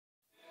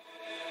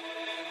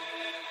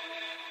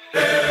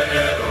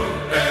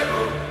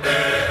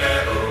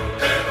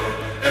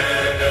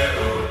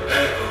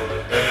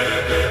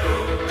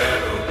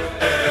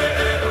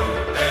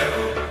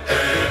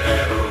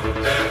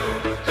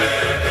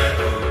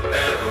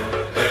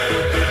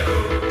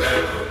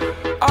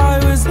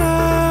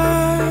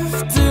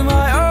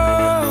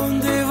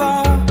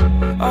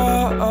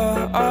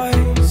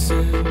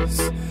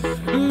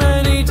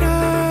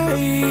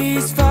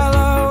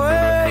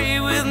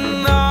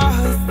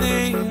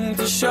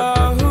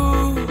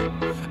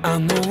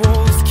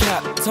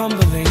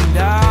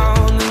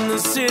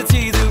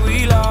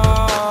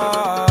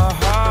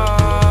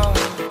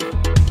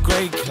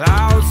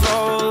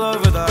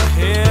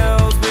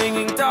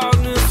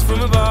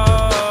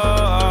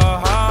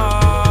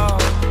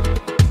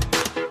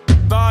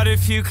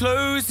if you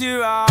close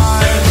your eyes,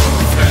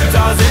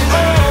 does it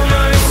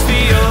almost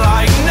feel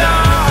like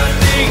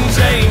nothing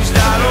changed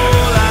at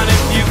all? And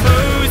if you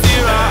close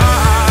your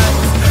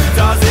eyes,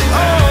 does it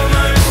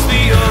almost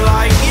feel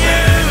like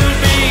you've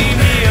been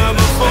here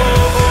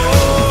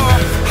before?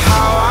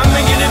 How am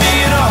I gonna be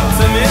an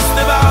optimist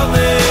about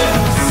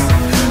this?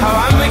 How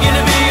am I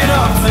gonna be an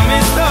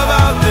optimist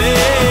about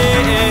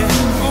this?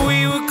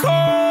 We were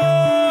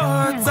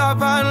caught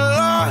up and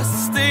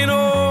lost in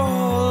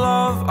all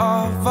of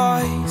our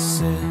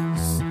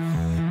vices.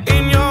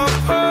 In your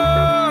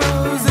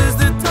pose as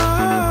the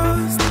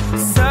dust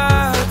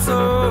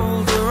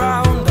settled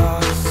around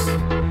us,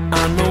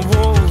 and the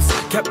walls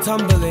kept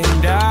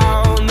tumbling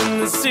down in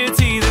the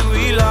city that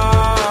we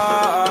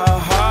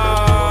love.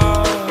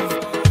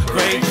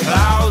 Great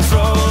clouds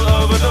roll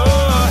over the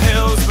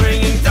hills,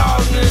 bringing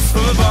darkness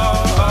from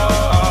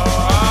above.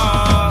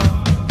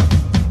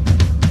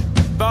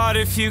 But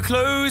if you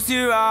close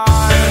your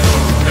eyes,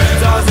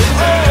 does it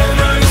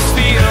almost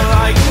feel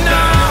like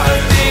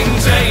nothing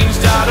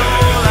changed at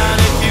all? And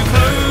if you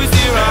close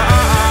your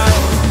eyes,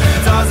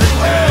 does it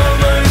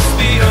almost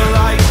feel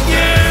like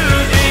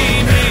you've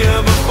been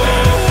here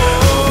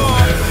before?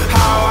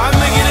 How am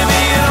I gonna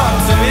be an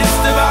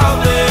optimist about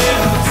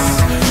this?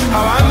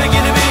 How am I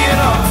gonna be an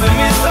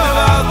optimist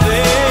about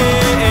this?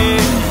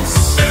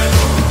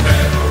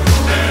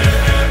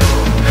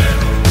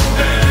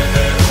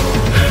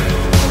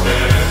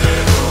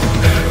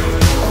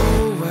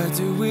 Oh, where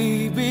do we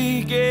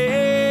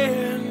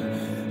begin?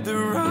 The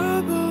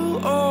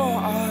rubble or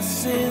our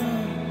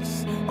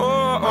sins?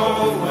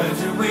 Oh, where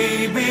do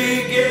we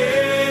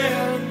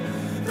begin?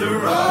 The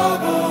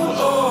rubble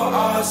or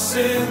our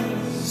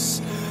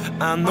sins?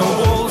 And the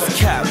walls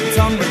kept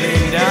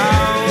tumbling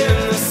down in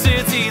the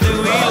city that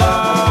we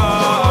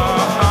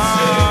love.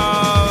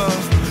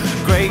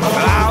 Great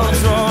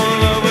clouds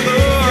roll over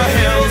the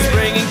hills,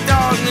 bringing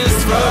darkness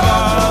from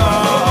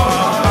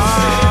above.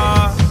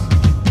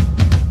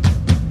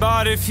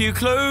 But if you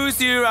close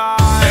your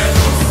eyes,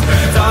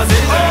 does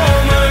it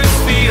almost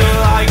feel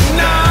like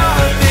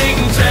nothing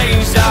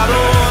changed at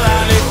all?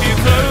 And